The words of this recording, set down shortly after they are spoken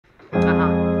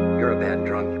that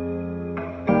drunk.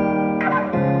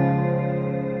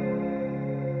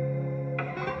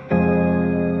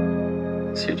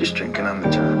 So you're just drinking on the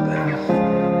job there.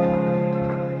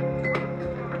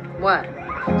 What?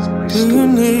 Do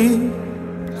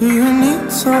you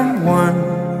need someone?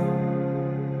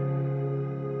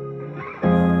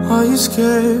 Are you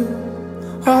scared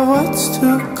of what's to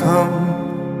come?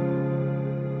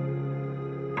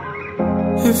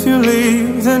 If you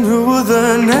leave, then who will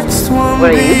the next one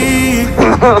be?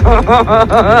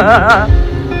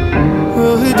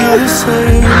 Will he do the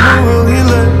same, or will he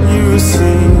let you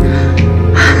see?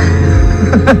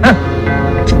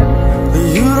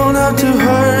 You don't have to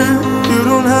hurt, you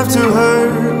don't have to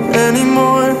hurt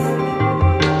anymore.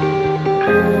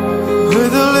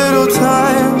 With a little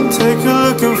time, take a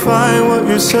look and find what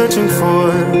you're searching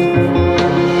for.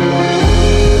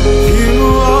 You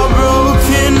are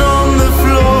broken on the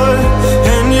floor,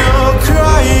 and you're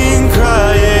crying,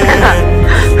 crying.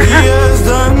 He has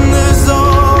done this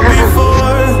all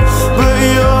before, but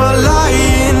you're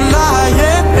lying,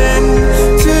 lying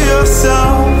to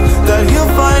yourself that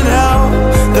he'll find out,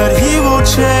 that he will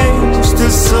change to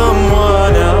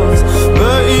someone else.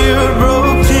 But you're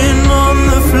broken on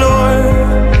the floor,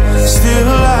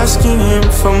 still asking him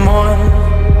for more.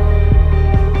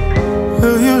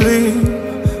 Will you leave,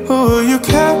 or will you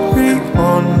carry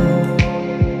on?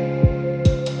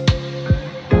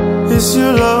 Is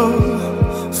your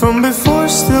love from before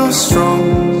still strong?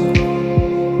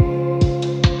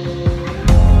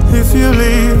 If you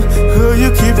leave, will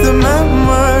you keep the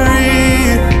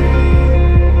memory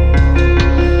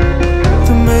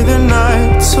that made the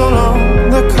night so long,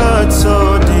 the cut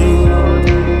so deep?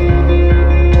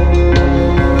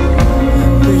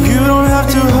 But you don't have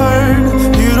to hurt,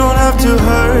 you don't have to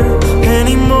hurt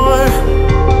anymore.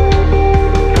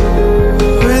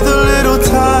 With a little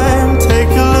time, take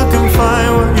a look and find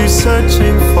what you're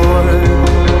searching for.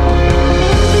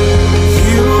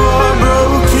 You are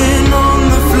broken on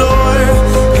the floor,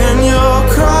 and you're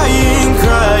crying,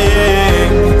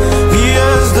 crying. He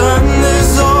has done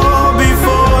this all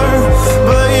before,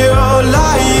 but you're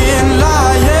lying,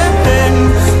 lying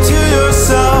to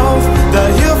yourself that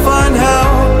he'll find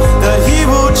out, that he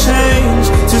will change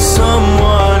to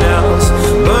someone else.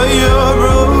 But you're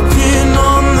broken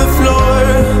on the floor,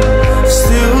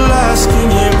 still asking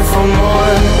him for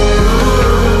more.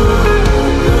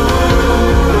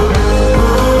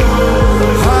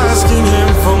 Asking him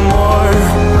for more.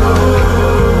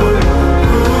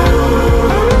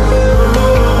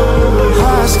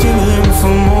 Asking him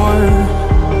for more.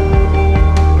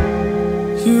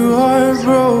 You are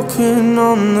broken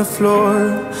on the floor,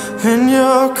 and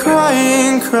you're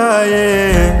crying,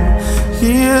 crying.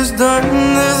 He has done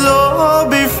this all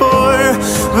before,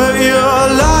 but you're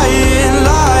lying,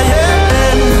 lying